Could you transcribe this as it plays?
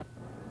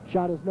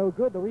Shot is no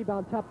good. The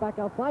rebound tapped back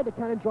outside. The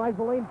cannon drives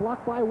the lane,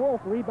 blocked by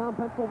Wolf. Rebound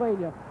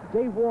Pennsylvania.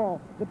 Dave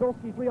Wall.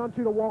 Zabilski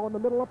 3-on-2 to Wall in the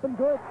middle, up and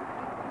good.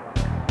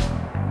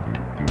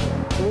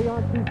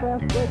 3-on-2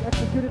 fast break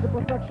executed to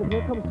perfection.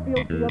 Here comes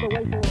Fields the other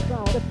way for a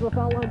foul. Gets to the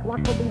foul line,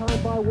 blocked from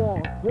behind by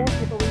Wall. Walsh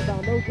with the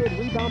rebound, no good.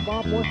 Rebound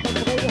Bob Morse,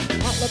 Pennsylvania.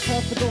 Outlet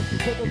pass to Bilski.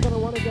 Pickles gonna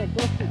run again.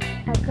 Bilski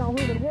has Calhoun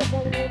and Wolf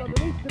all the way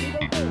underneath. Can he go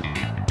through?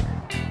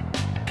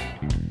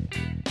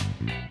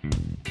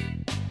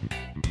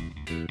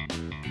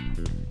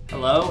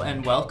 Hello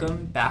and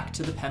welcome back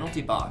to the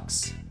Penalty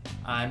Box.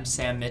 I'm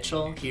Sam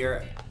Mitchell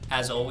here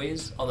as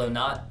always, although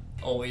not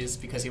always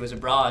because he was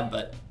abroad,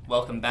 but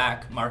welcome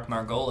back, Mark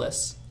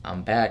Margolis.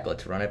 I'm back.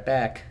 Let's run it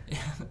back.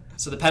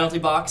 So the Penalty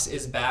Box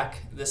is back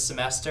this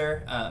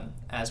semester,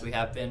 as we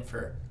have been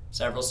for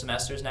several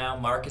semesters now.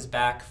 Mark is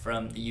back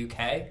from the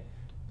UK.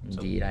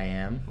 Indeed, I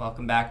am.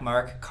 Welcome back,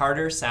 Mark.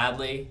 Carter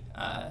sadly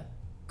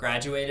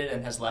graduated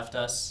and has left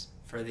us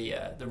for the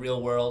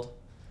real world.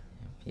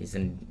 He's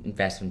in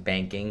investment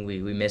banking. We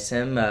miss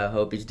him.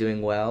 Hope he's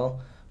doing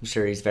well. I'm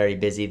sure he's very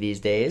busy these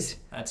days.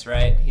 That's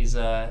right. He's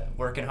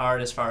working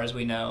hard as far as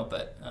we know,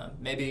 but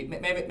maybe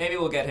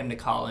we'll get him to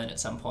call in at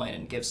some point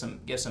and give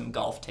some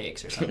golf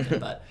takes or something.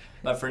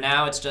 but for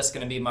now, it's just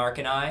going to be Mark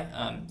and I.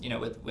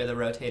 With a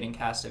rotating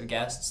cast of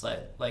guests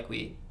like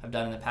we have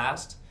done in the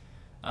past.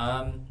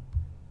 So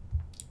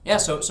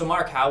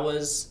Mark, how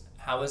was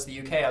the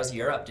UK? How was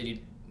Europe? Did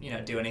you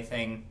do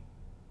anything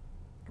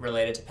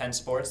related to Penn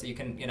sports that you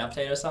can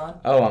update us on?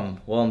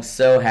 I'm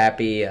so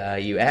happy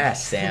you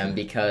asked, Sam,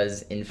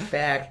 because in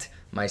fact,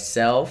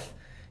 myself,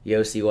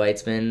 Yossi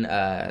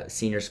Weitzman,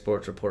 senior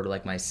sports reporter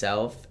like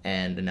myself,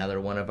 and another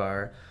one of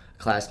our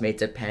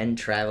classmates at Penn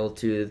traveled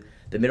to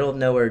the middle of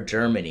nowhere,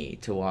 Germany,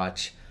 to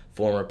watch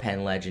former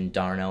Penn legend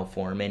Darnell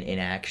Foreman in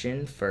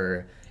action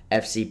for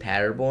FC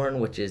Paderborn,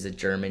 which is a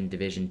German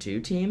Division II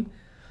team.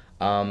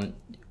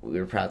 We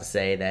were proud to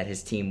say that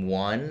his team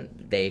won.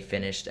 They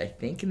finished, I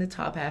think, in the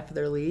top half of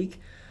their league.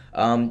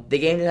 The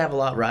game didn't have a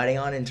lot riding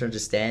on in terms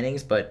of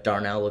standings, but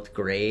Darnell looked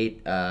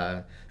great,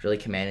 really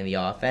commanding the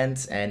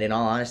offense. And in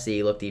all honesty,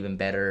 he looked even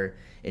better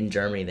in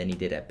Germany than he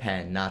did at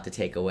Penn. Not to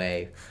take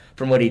away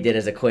from what he did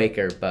as a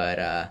Quaker, but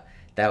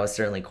that was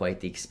certainly quite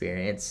the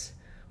experience.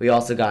 We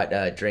also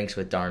got drinks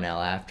with Darnell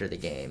after the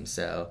game,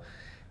 so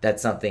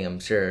that's something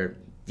I'm sure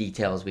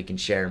details we can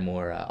share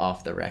more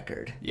off the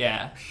record.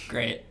 Yeah,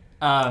 great.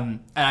 And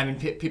I mean,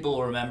 people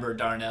will remember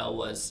Darnell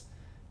was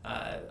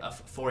a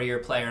four-year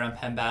player on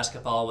Penn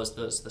basketball, was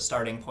the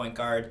starting point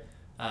guard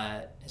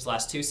his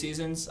last two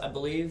seasons, I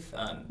believe.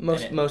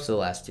 Most of the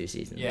last two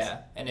seasons. Yeah,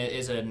 and it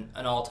is an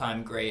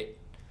all-time great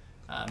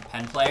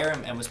Penn player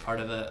and was part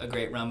of a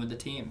great run with the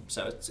team.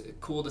 So it's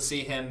cool to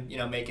see him,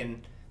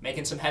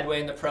 making some headway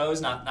in the pros,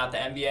 not the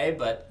NBA,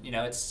 but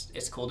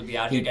it's cool to be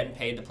out here getting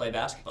paid to play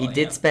basketball. He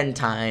did spend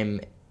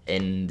time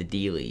in the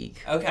D League.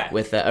 Okay.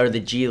 Or the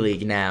G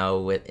League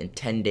now in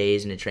 10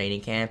 days in a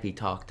training camp. He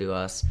talked to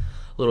us a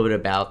little bit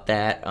about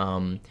that.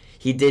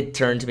 He did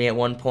turn to me at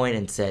one point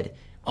and said,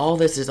 "All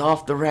this is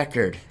off the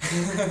record."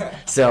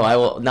 So I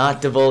will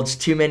not divulge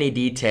too many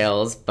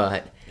details,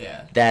 but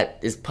yeah, that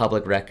is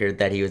public record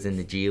that he was in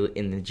the G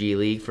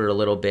League for a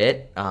little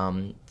bit.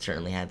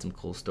 Certainly had some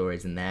cool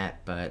stories in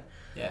that, but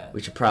yeah,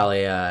 we should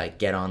probably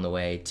get on the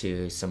way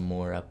to some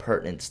more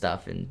pertinent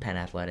stuff in Penn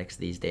athletics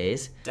these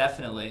days.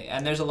 Definitely,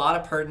 and there's a lot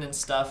of pertinent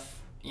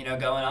stuff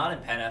going on in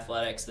Penn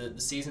athletics.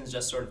 The season's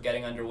just sort of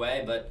getting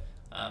underway, but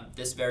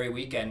this very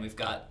weekend we've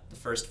got the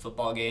first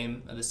football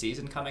game of the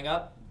season coming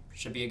up.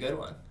 Should be a good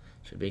one.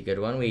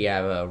 We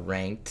have a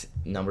ranked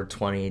number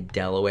 20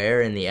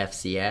 Delaware in the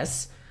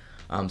FCS.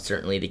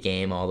 Certainly the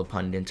game all the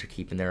pundits are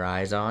keeping their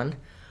eyes on.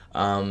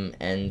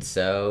 And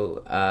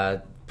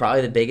so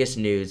probably the biggest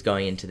news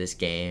going into this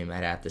game,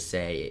 I'd have to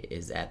say,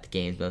 is at the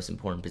game's most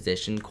important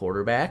position,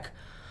 quarterback.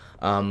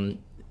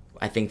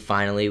 I think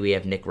finally we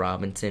have Nick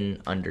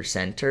Robinson under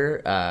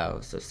center.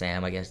 So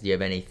Sam, I guess, do you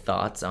have any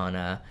thoughts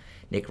on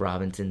Nick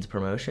Robinson's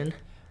promotion?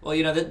 Well,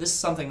 this is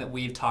something that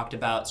we've talked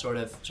about sort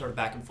of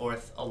back and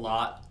forth a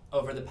lot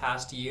over the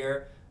past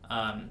year,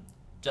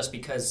 just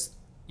because,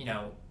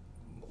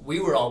 we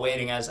were all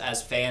waiting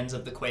as fans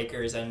of the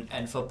Quakers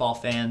and football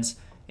fans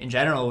in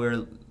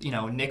general.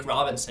 Nick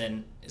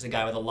Robinson is a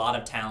guy with a lot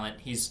of talent.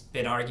 He's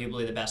been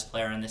arguably the best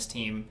player on this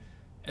team,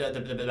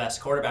 the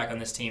best quarterback on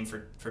this team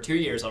for 2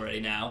 years already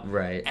now.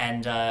 Right.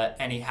 And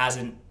he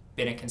hasn't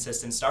been a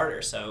consistent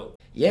starter, so...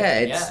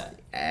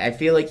 I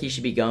feel like he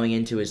should be going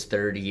into his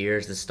third year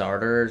as the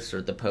starter, sort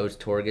of the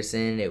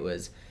post-Torgerson.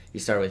 He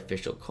started with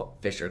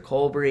Fisher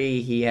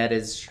Colbury. He had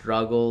his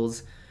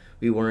struggles.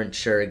 We weren't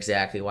sure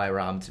exactly why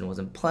Robinson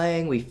wasn't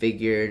playing. We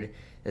figured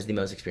as the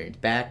most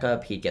experienced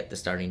backup, he'd get the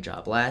starting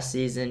job last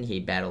season. He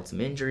battled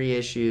some injury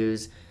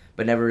issues,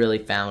 but never really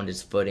found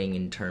his footing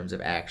in terms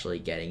of actually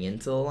getting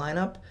into the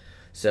lineup.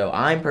 So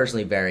I'm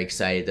personally very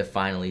excited to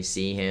finally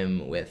see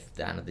him with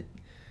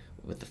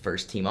the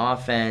first team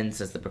offense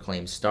as the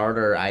proclaimed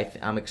starter.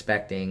 I'm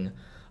expecting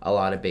a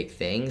lot of big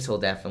things. He'll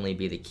definitely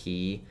be the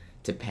key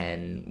to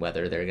Penn,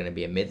 whether they're going to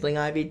be a middling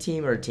Ivy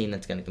team or a team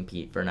that's going to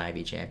compete for an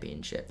Ivy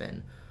championship.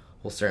 And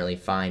we'll certainly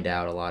find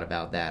out a lot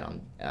about that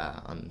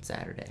on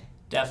Saturday.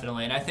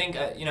 Definitely, and I think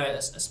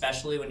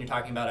especially when you're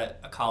talking about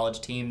a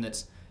college team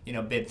that's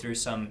been through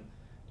some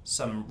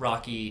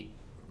rocky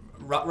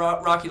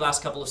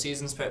last couple of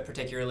seasons,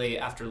 particularly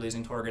after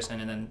losing Torgerson,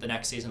 and then the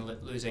next season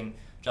losing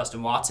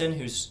Justin Watson,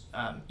 who's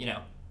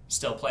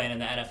still playing in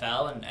the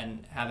NFL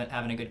and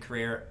having a good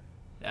career.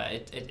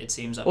 It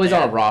seems up well, he's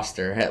there. on a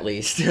roster at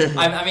least.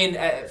 I mean,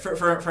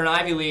 for an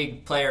Ivy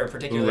League player,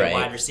 particularly Right. a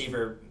wide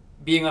receiver,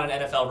 being on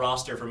an NFL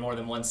roster for more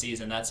than one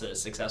season, that's a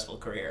successful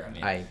career. I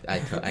mean,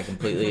 I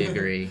completely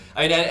agree.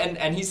 I mean,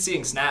 and he's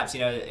seeing snaps.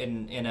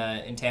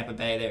 In Tampa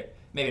Bay, they're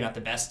maybe not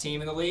the best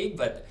team in the league,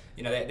 but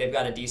they've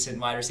got a decent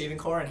wide receiving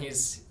core, and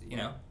he's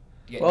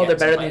Well, they're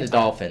better than the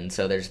Dolphins,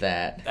 so there's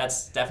that.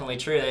 That's definitely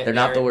true. They're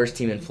not the worst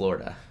team in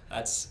Florida.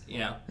 That's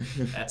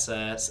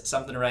that's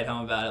something to write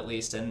home about at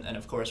least, and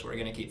of course we're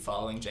going to keep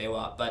following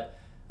J-Watt. But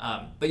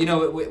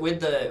with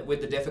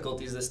the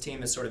difficulties this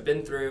team has sort of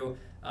been through,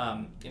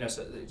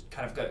 so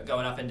kind of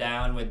going up and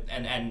down with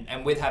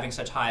and with having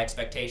such high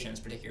expectations,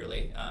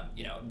 particularly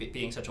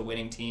being such a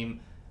winning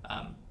team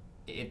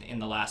in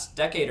the last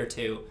decade or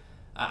two,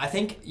 I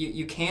think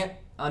you can't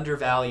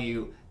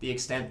undervalue the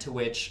extent to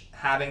which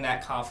having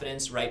that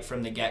confidence right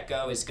from the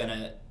get-go is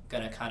gonna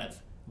kind of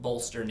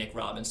bolster Nick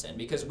Robinson,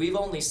 because we've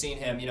only seen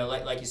him,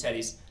 like you said,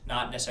 he's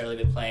not necessarily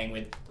been playing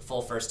with the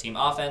full first team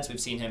offense. We've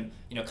seen him,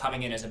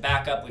 coming in as a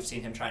backup. We've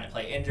seen him trying to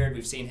play injured.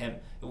 We've seen him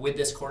with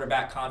this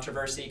quarterback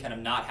controversy, kind of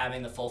not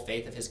having the full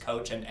faith of his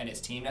coach and his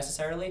team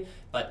necessarily.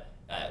 But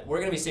we're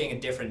going to be seeing a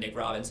different Nick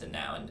Robinson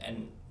now,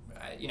 and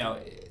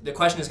the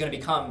question is going to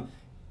become,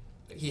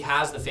 he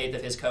has the faith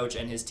of his coach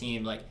and his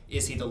team. Like,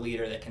 is he the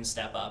leader that can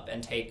step up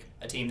and take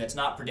a team that's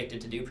not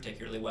predicted to do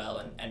particularly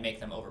well and make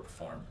them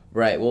overperform?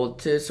 Right. Well,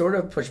 to sort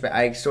of push back,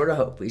 I sort of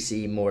hope we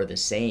see more of the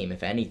same,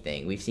 if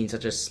anything. We've seen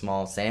such a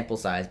small sample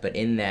size, but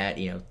in that,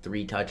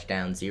 3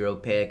 touchdowns, 0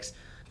 picks,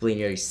 completing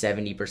nearly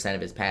 70%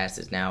 of his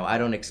passes. Now, I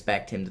don't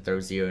expect him to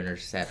throw 0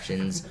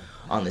 interceptions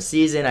on the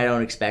season. I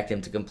don't expect him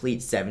to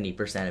complete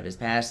 70% of his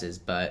passes,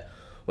 but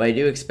what I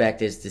do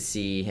expect is to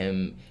see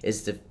him,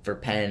 for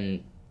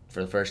Penn, for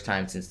the first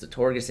time since the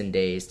Torgerson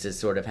days, to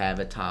sort of have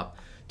a top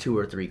 2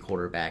 or 3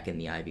 quarterback in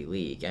the Ivy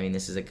League. I mean,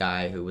 this is a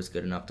guy who was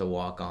good enough to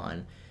walk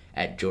on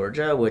at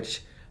Georgia,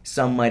 which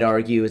some might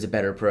argue is a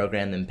better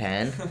program than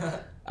Penn.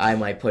 I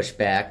might push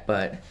back,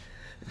 but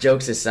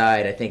jokes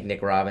aside, I think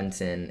Nick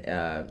Robinson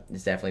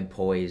is definitely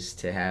poised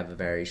to have a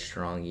very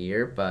strong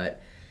year.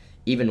 But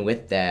even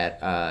with that,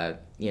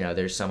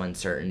 there's some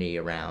uncertainty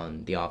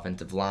around the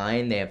offensive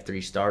line. They have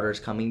 3 starters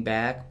coming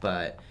back,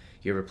 but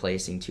you're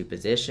replacing 2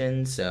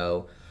 positions,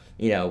 so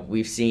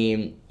we've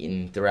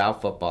seen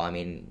throughout football. I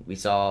mean, we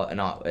saw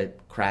a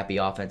crappy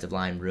offensive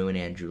line ruin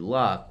Andrew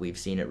Luck. We've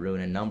seen it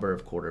ruin a number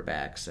of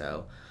quarterbacks.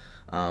 So,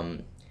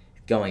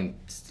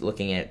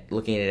 looking at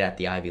it at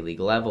the Ivy League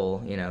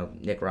level,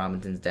 Nick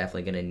Robinson's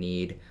definitely going to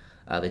need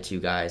the 2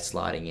 guys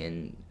slotting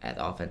in at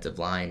the offensive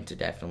line to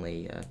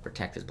definitely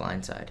protect his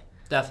blind side.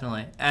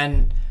 Definitely,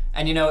 and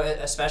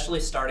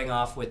especially starting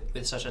off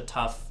with such a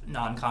tough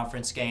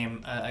non-conference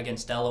game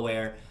against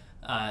Delaware.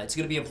 It's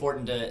going to be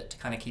important to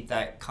kind of keep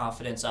that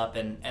confidence up,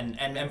 and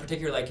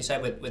particularly, like you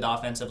said, with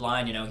offensive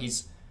line,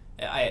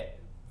 I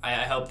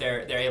hope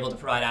they're able to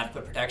provide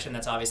adequate protection.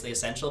 That's obviously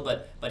essential,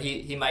 but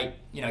he might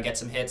get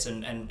some hits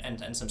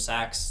and some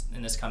sacks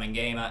in this coming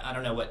game. I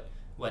don't know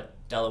what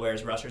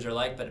Delaware's rushers are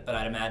like, but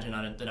I'd imagine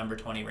on the number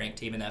 20 ranked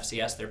team in the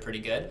FCS, they're pretty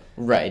good.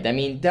 Right. I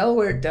mean,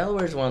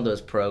 Delaware's one of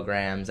those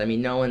programs. I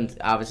mean, no one's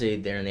obviously,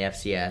 they're in the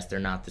FCS. They're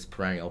not this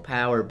perennial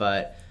power,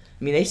 but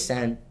I mean, they've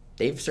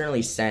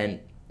certainly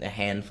sent a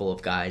handful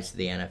of guys to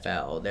the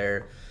NFL.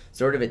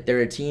 They're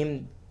a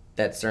team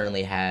that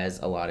certainly has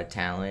a lot of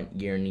talent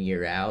year in and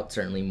year out,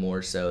 certainly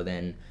more so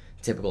than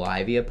typical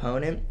Ivy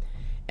opponent.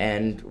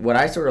 And what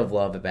I sort of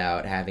love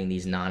about having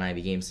these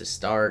non-Ivy games to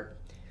start,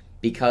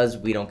 because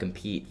we don't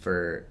compete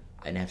for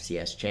an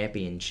FCS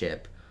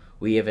championship,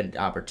 we have an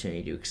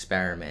opportunity to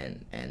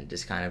experiment and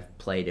just kind of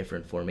play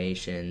different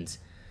formations,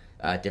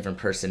 different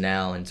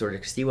personnel, and sort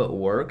of see what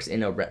works. I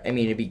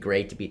mean, it'd be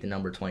great to beat the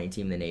number 20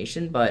 team in the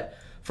nation, but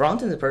for all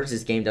intents and purposes,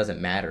 this game doesn't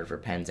matter for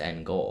Penn's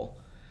end goal.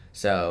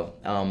 So,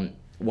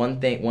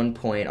 one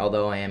point,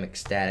 although I am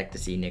ecstatic to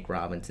see Nick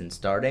Robinson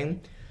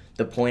starting,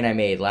 the point I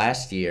made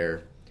last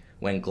year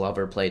when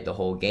Glover played the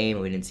whole game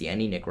and we didn't see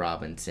any Nick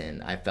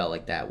Robinson, I felt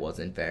like that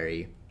wasn't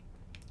very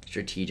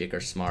strategic or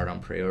smart on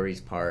Priori's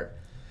part.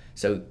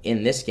 So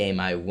in this game,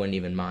 I wouldn't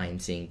even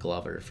mind seeing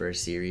Glover for a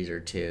series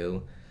or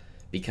 2,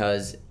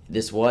 because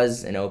this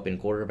was an open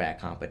quarterback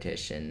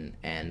competition,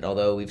 and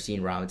although we've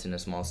seen Robinson in a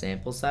small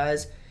sample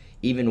size,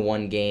 even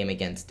one game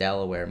against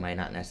Delaware might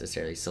not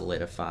necessarily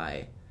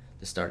solidify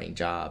the starting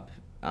job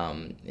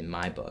in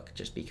my book,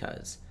 just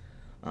because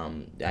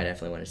I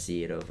definitely want to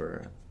see it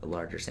over a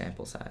larger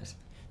sample size.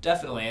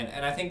 Definitely,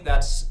 and I think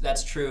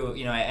that's true.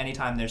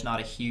 Anytime there's not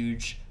a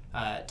huge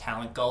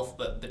talent gulf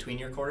between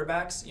your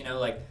quarterbacks,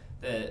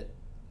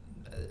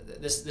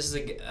 this is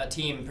a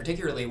team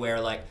particularly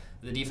where like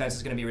the defense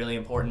is going to be really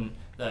important.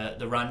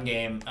 the run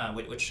game,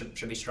 which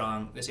should be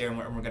strong this year, and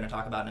we're going to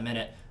talk about in a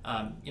minute,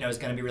 is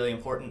going to be really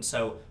important.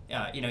 So,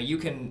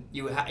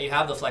 you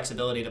have the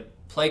flexibility to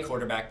play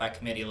quarterback by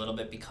committee a little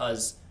bit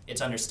because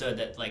it's understood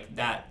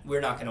that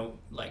we're not going to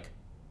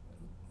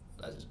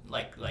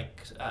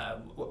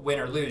win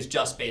or lose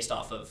just based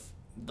off of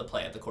the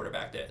play of the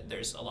quarterback.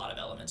 There's a lot of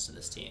elements to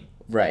this team.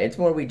 Right. It's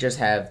more we just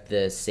have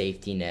the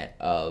safety net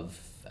of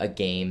a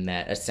game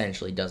that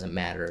essentially doesn't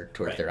matter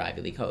towards their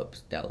Ivy League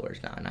hopes.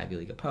 Delaware's not an Ivy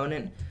League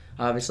opponent,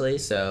 obviously,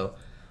 so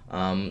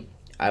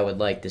I would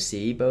like to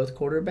see both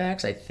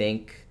quarterbacks. I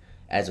think,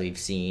 as we've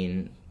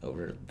seen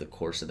over the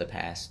course of the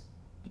past,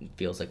 it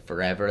feels like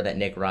forever, that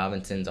Nick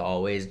Robinson's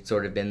always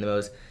sort of been the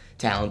most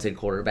talented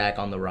quarterback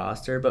on the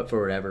roster, but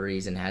for whatever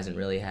reason hasn't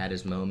really had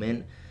his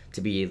moment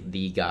to be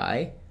the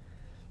guy.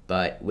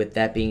 But with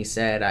that being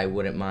said, I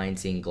wouldn't mind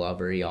seeing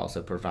Glover. He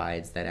also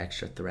provides that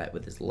extra threat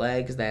with his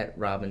legs that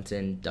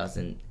Robinson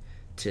doesn't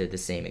to the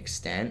same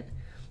extent.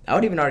 I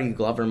would even argue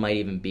Glover might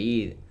even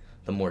be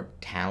the more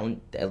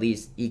at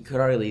least he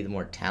could arguably be the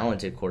more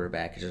talented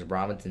quarterback, because just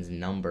Robinson's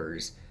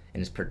numbers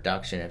and his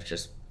production have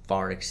just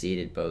far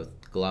exceeded both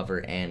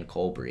Glover and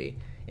Colbury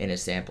in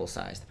his sample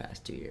size the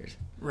past 2 years.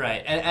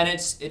 Right, and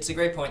it's a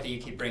great point that you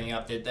keep bringing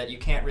up, that you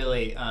can't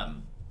really...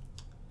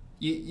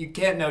 You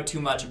can't know too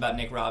much about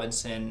Nick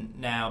Robinson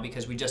now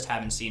because we just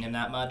haven't seen him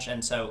that much,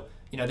 and so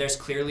there's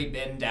clearly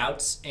been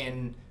doubts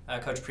in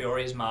Coach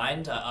Priori's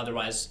mind.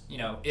 Otherwise,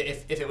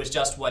 if it was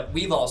just what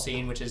we've all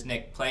seen, which is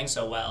Nick playing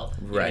so well,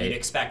 you'd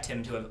expect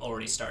him to have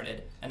already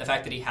started. And the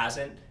fact that he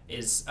hasn't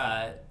is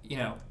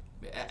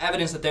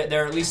evidence that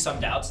there are at least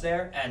some doubts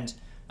there, and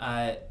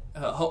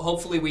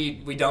hopefully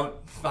we don't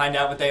find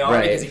out what they are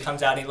because he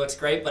comes out and he looks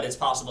great, but it's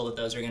possible that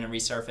those are going to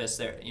resurface.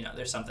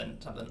 There's something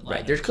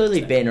right. There's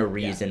clearly been a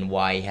reason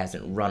why he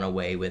hasn't run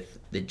away with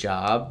the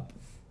job,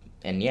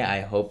 and I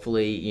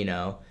hopefully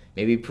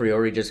maybe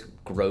Priori just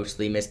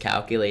grossly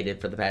miscalculated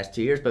for the past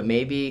 2 years, but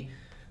maybe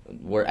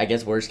I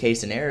guess worst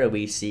case scenario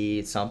we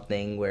see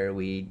something where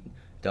he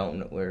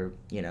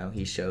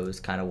shows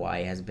kind of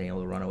why he hasn't been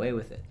able to run away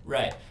with it.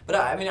 Right. But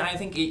I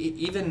think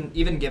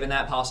even given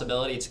that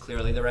possibility, it's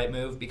clearly the right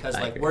move because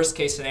worst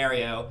case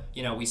scenario,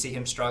 we see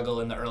him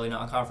struggle in the early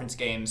non-conference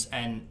games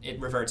and it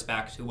reverts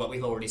back to what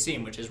we've already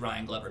seen, which is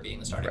Ryan Glover being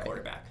the starting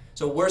quarterback.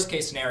 So worst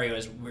case scenario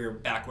is we're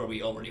back where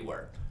we already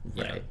were.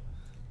 Right.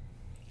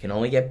 Can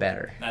only get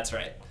better. That's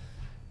right.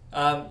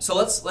 So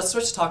let's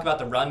switch to talk about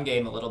the run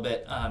game a little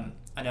bit.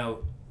 I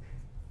know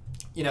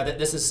that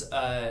this is,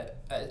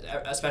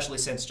 especially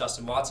since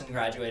Justin Watson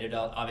graduated,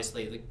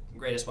 obviously the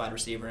greatest wide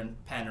receiver in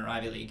Penn or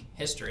Ivy League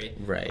history.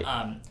 Right.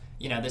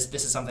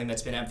 This is something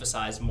that's been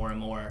emphasized more and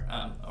more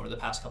over the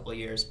past couple of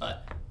years,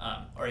 but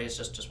or it's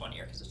just 1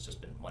 year because it's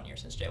just been 1 year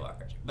since Jay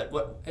Walker. But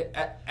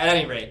at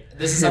any rate,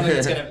 this is something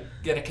that's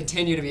gonna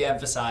continue to be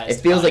emphasized.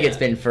 It feels like it's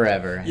been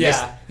forever.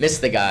 Yeah. Miss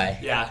the guy.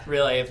 Yeah,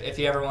 really. If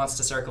he ever wants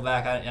to circle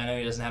back, I know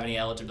he doesn't have any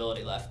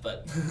eligibility left,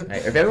 but right.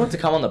 If everyone wants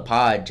to come on the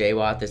pod, Jay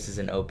Watt, this is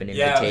an open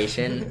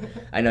invitation.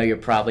 I know you're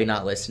probably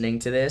not listening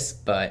to this,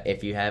 but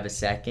if you have a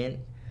second,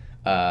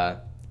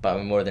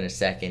 probably more than a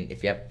second,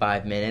 if you have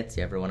 5 minutes,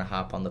 you ever want to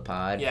hop on the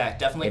pod,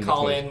 definitely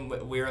call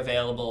in. We're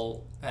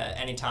available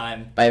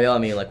anytime. By available,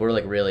 I mean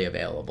we're really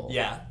available.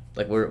 Yeah.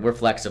 We're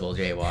flexible,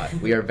 Jay Watt.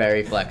 We are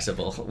very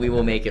flexible. We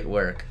will make it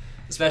work.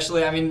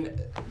 Especially,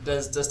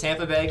 does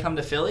Tampa Bay come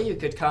to Philly? You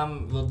could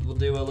come. We'll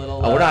do a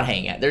little. We're not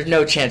hanging out. There's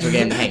no chance we're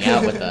getting to hang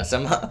out with us.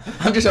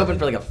 I'm just hoping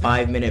for a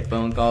 5-minute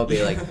phone call.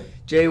 Be like,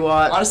 Jay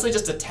Watt. Honestly,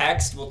 just a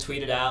text. We'll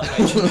tweet it out.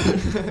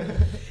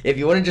 If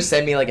you want to just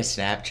send me a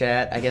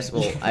Snapchat, I guess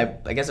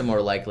I guess I'm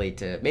more likely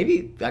to.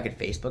 Maybe I could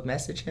Facebook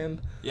message him.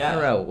 Yeah. I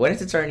don't know. When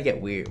is it starting to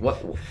get weird?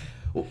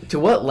 To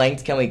what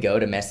length can we go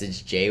to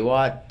message Jay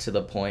Watt to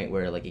the point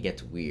where it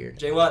gets weird?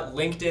 Jay Watt,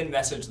 LinkedIn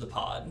message the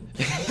pod.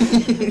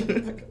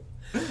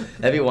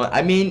 That'd be one.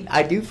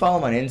 I do follow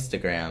him on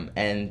Instagram,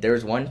 and there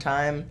was one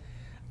time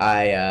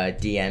I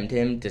DM'd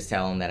him to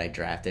tell him that I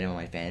drafted him on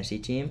my fantasy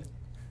team,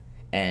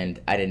 and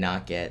I did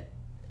not get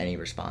any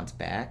response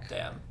back.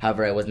 Damn.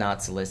 However, I was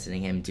not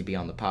soliciting him to be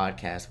on the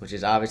podcast, which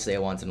is obviously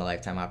a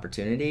once-in-a-lifetime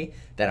opportunity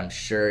that I'm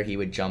sure he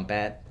would jump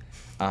at.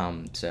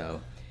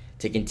 So,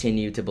 to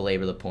continue to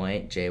belabor the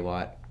point, Jay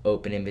Watt,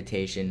 open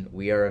invitation.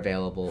 We are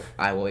available.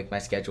 I will make my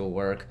schedule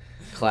work.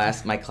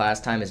 My class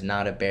time is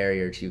not a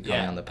barrier to you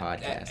coming on the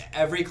podcast.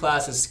 Every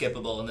class is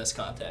skippable in this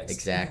context.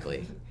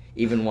 Exactly.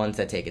 Even ones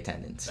that take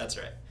attendance. That's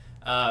right.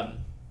 All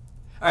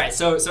right,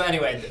 so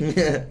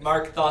anyway,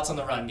 Mark, thoughts on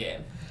the run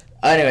game?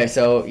 Anyway,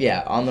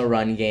 on the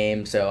run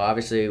game. So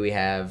obviously we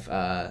have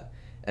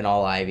an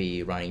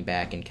all-Ivy running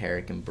back in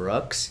Carrick and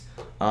Brooks.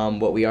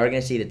 What we are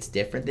going to see that's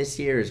different this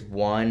year is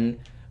one,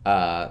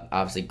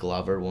 obviously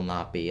Glover will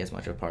not be as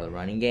much of a part of the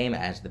running game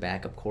as the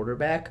backup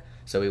quarterback.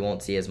 So we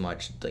won't see as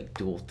much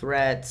dual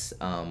threats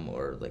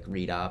or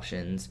read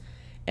options.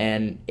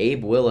 And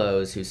Abe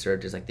Willows, who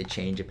served as the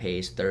change of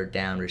pace third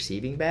down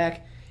receiving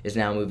back, is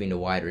now moving to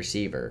wide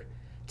receiver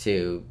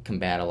to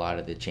combat a lot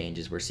of the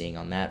changes we're seeing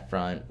on that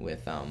front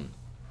with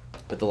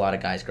a lot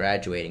of guys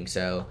graduating.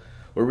 So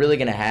we're really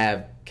going to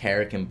have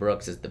Carrick and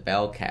Brooks as the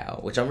bell cow,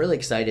 which I'm really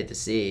excited to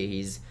see.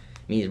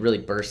 He really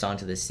burst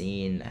onto the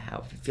scene. How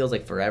it feels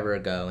like forever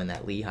ago in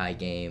that Lehigh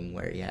game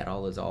where he had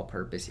all those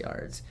all-purpose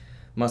yards.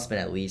 Must have been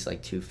at least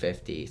like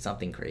 250,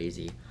 something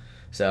crazy.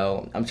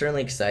 So I'm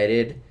certainly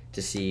excited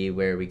to see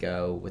where we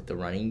go with the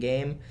running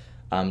game.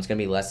 It's going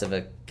to be less of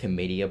a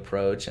committee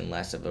approach and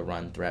less of a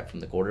run threat from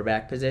the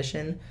quarterback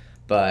position,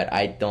 but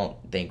I don't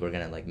think we're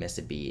going to miss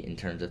a beat in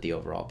terms of the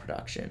overall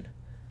production.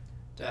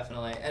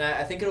 Definitely, and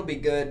I think it'll be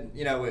good,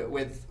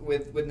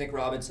 with Nick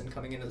Robinson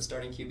coming into the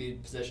starting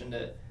QB position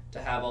to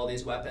have all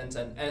these weapons,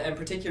 and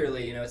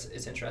particularly,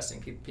 it's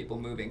interesting people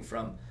moving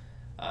from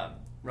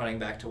running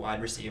back to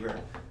wide receiver.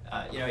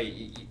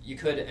 You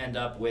could end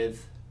up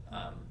with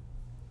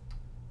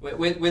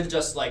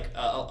just like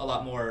a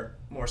lot more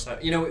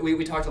stuff.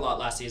 We talked a lot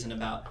last season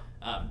about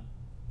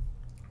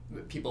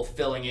people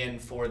filling in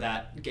for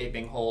that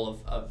gaping hole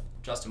of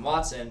Justin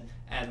Watson,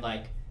 and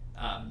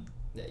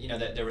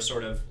that there were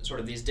sort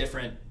of these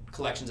different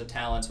collections of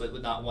talents with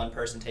not one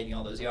person taking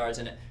all those yards,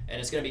 and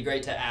it's going to be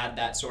great to add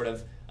that sort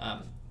of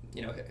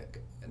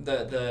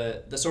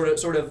the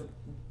sort of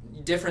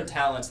different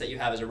talents that you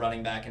have as a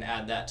running back, and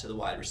add that to the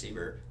wide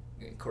receiver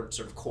sort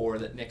of core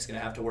that Nick's going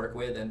to have to work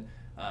with, and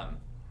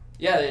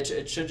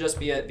it should just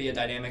be a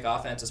dynamic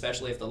offense,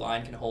 especially if the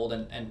line can hold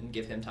and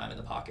give him time in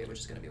the pocket, which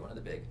is going to be one of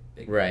the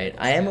big right.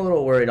 I am a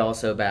little worried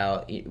also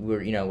about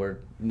we're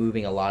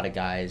moving a lot of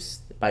guys.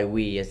 By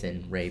we, as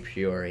in Ray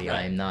Priore. Right.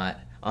 I am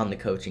not on the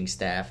coaching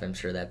staff. I'm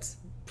sure that's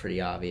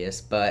pretty obvious.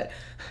 But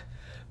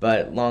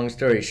long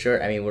story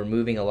short, we're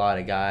moving a lot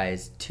of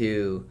guys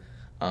to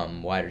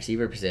wide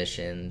receiver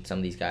position. Some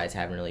of these guys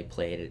haven't really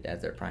played it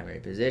as their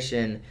primary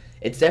position.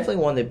 It's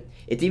definitely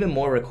it's even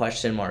more of a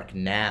question mark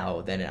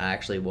now than it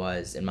actually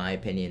was, in my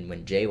opinion,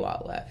 when J.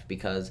 Watt left,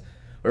 because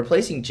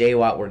replacing J.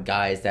 Watt were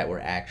guys that were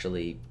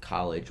actually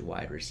college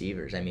wide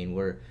receivers.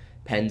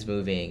 Penn's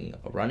moving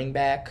a running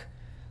back,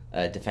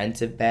 a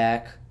defensive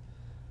back,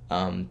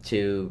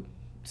 to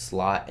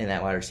slot in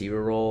that wide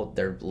receiver role.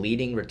 Their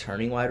leading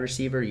returning wide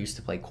receiver used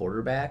to play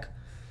quarterback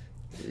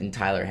in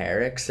Tyler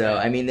Herrick.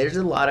 So, there's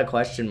a lot of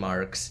question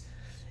marks.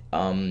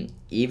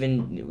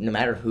 Even no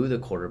matter who the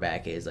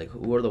quarterback is,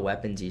 who are the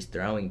weapons he's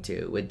throwing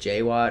to? With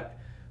J. Watt,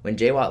 when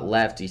J. Watt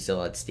left, we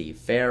still had Steve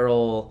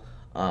Farrell,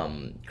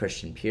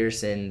 Christian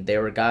Pearson. They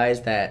were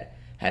guys that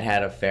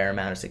had a fair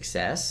amount of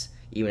success,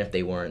 even if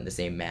they weren't the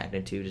same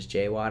magnitude as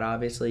J. Watt,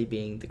 obviously,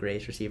 being the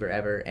greatest receiver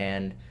ever,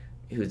 and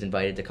who's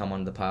invited to come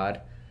on the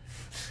pod.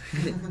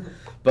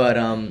 But,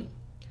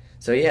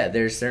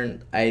 there's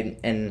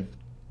and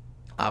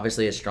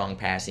obviously a strong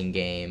passing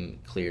game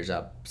clears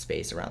up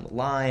space around the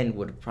line,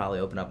 would probably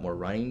open up more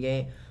running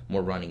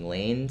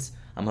lanes.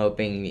 I'm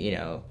hoping,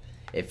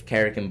 if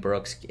Carrick and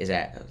Brooks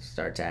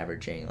starts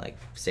averaging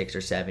 6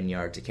 or 7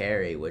 yards a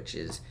carry, which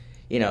is,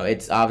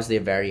 it's obviously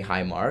a very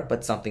high mark,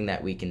 but something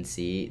that we can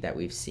see, that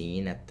we've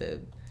seen at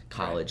the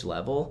college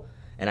level.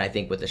 And I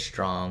think with a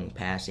strong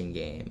passing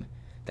game,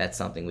 that's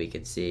something we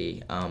could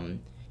see.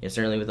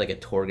 Certainly with a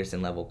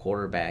Torgerson level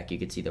quarterback, you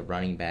could see the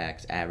running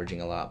backs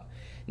averaging a lot,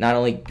 not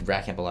only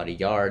racking up a lot of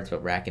yards,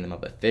 but racking them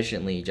up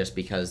efficiently, just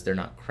because they're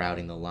not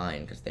crowding the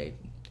line, because they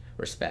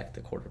respect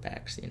the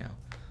quarterback's,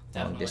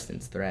 long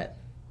distance threat.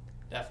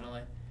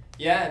 Definitely.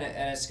 Yeah,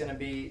 and it's gonna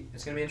be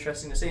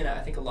interesting to see, and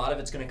I think a lot of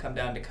it's gonna come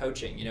down to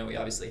coaching. We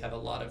obviously have a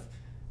lot of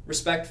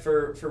respect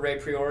for Ray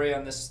Priore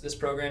on this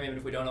program, even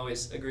if we don't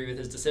always agree with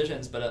his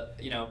decisions.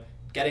 But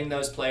getting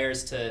those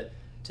players to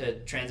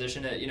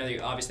transition to, you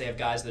obviously have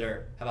guys that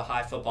have a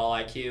high football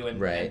IQ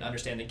and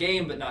understand the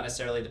game, but not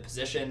necessarily the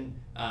position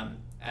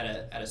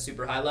at a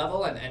super high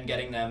level, and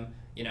getting them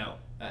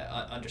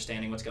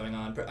understanding what's going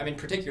on.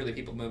 Particularly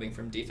people moving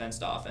from defense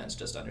to offense,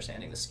 just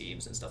understanding the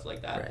schemes and stuff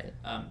like that.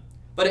 Right.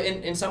 But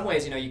in some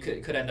ways, you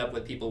could end up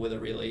with people with a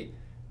really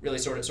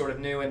sort of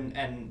new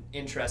and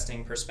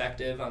interesting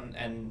perspective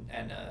and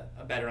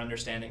a better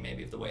understanding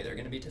maybe of the way they're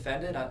going to be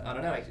defended. I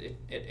don't know.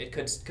 It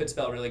could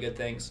spell really good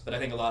things, but I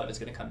think a lot of it's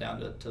going to come down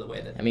to the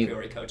way that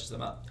Priore coaches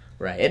them up.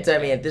 Right. It's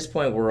at this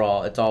point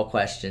it's all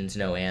questions,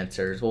 no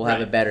answers. We'll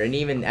have it better, and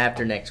even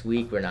after next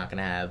week, we're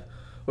gonna have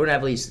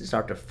at least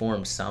start to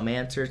form some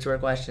answers to our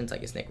questions.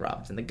 Is Nick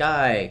Robinson the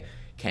guy?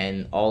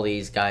 Can all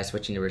these guys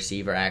switching to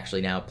receiver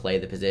actually now play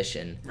the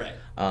position? Right.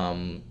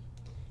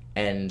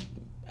 And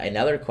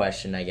another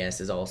question, I guess,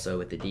 is also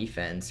with the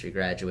defense. You're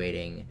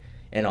graduating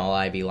an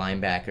all-Ivy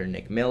linebacker,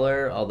 Nick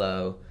Miller,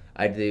 although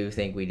I do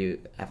think we do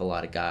have a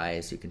lot of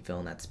guys who can fill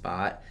in that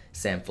spot.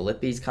 Sam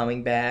Filippi's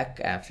coming back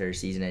after a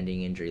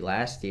season-ending injury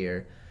last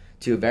year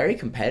to a very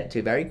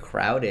competitive, very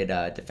crowded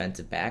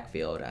defensive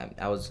backfield.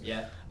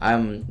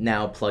 I'm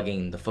now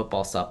plugging the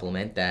football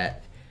supplement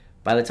that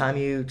by the time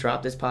you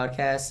drop this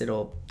podcast,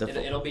 it'll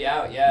be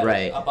out, yeah.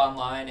 Right. Up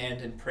online and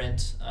in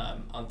print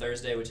on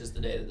Thursday, which is the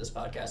day that this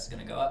podcast is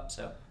going to go up.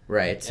 So.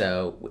 Right. Yeah.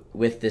 So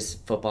with this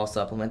football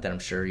supplement that I'm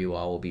sure you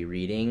all will be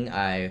reading,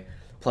 I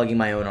plugging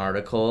my own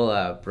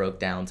article, broke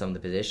down some of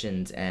the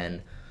positions,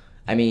 and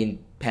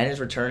Penn is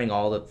returning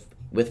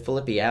with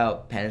Filippi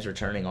out. Penn is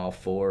returning all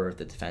 4 of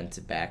the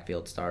defensive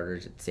backfield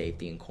starters at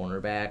safety and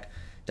cornerback.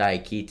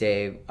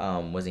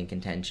 Diakite was in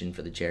contention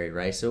for the Jerry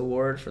Rice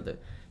Award for the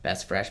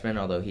best freshman,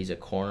 although he's a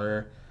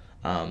corner.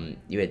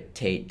 You had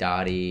Tate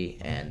Dottie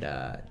and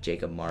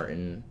Jacob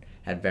Martin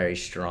had very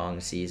strong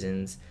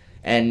seasons.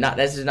 And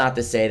this is not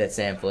to say that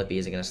Sam Filippi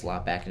isn't going to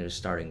slot back into a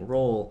starting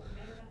role,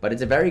 but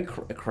it's a very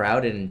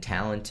crowded and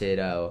talented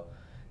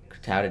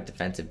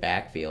defensive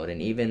backfield.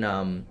 And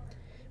even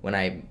when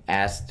I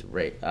asked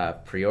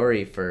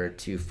Priori for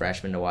 2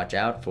 freshmen to watch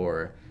out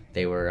for,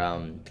 they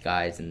were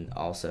guys and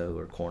also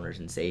were corners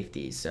and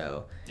safeties.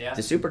 So it's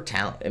a super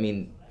talent. I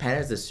mean, Penn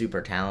is a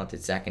super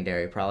talented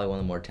secondary, probably one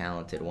of the more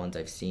talented ones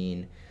I've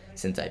seen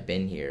since I've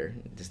been here.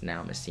 Just now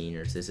I'm a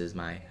senior, so this is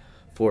my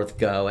 4th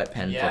go at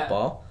Penn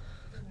football.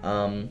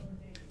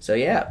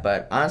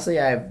 But honestly,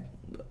 I have,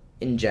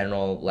 in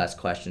general, less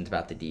questions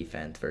about the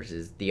defense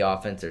versus the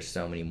offense. There's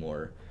so many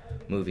more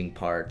moving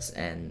parts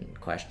and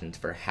questions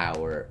for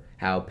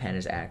how Penn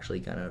is actually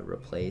going to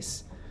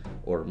replace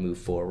or move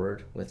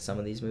forward with some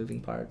of these moving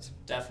parts.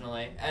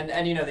 Definitely.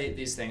 And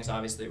these things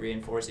obviously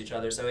reinforce each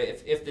other. So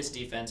if this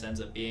defense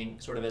ends up being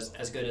sort of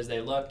as good as they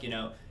look, you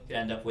could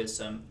end up with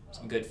some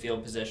good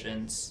field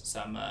positions,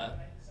 some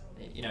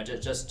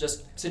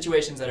just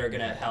situations that are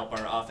going to help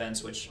our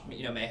offense, which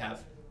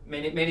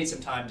may need some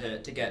time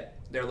to get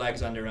their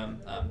legs under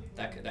them.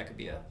 That could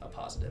be a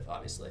positive,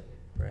 obviously.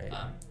 Right.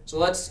 So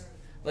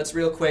let's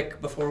real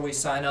quick before we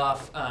sign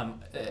off.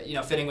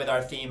 Fitting with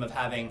our theme of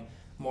having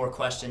more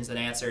questions than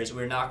answers,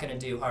 we're not going to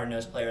do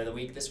Hard-Nosed Player of the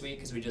Week this week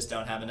because we just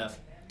don't have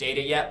enough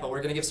data yet. But we're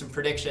going to give some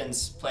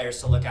predictions, players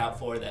to look out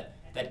for that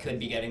could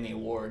be getting the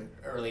award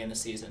early in the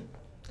season.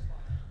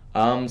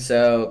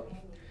 So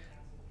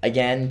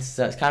it's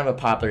kind of a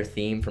popular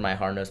theme for my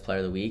Hard-Nosed Player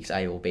of the Weeks.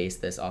 I will base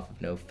this off of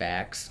no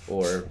facts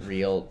or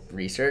real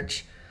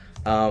research.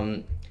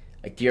 A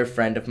dear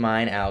friend of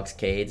mine, Alex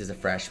Cades, is a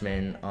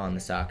freshman on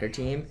the soccer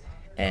team.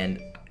 And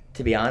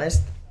to be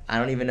honest, I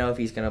don't even know if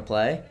he's going to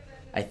play.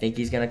 I think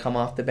he's going to come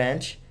off the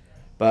bench.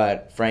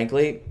 But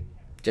frankly,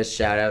 just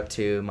shout out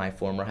to my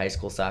former high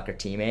school soccer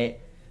teammate.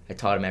 I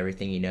taught him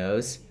everything he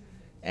knows.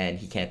 And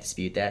he can't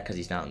dispute that because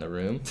he's not in the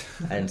room.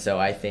 And so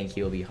I think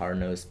he'll be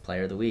Hard-Nosed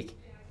Player of the Week.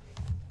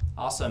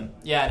 Awesome.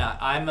 Yeah,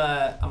 and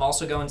I'm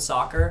also going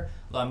soccer.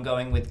 I'm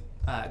going with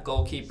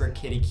goalkeeper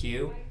Kitty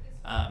Q.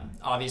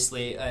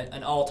 Obviously,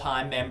 an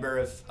all-time member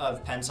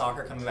of Penn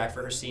Soccer coming back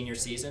for her senior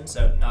season,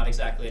 so not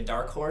exactly a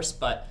dark horse,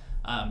 but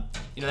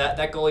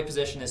that goalie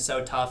position is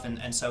so tough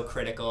and so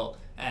critical,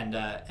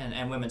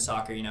 and women's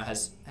soccer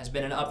has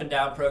been an up and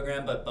down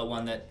program, but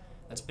one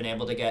that's been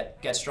able to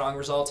get strong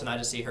results, and I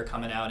just see her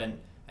coming out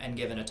and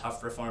giving a tough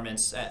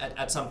performance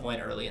at some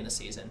point early in the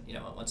season.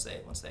 Once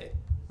they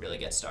really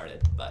get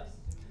started. But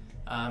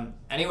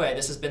anyway,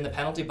 this has been the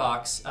Penalty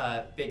Box.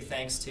 Big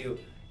thanks to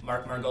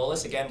Mark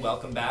Margolis. Again,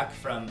 welcome back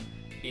from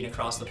being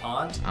across the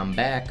pond. I'm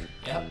back.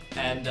 Yep,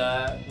 and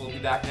we'll be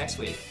back next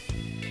week.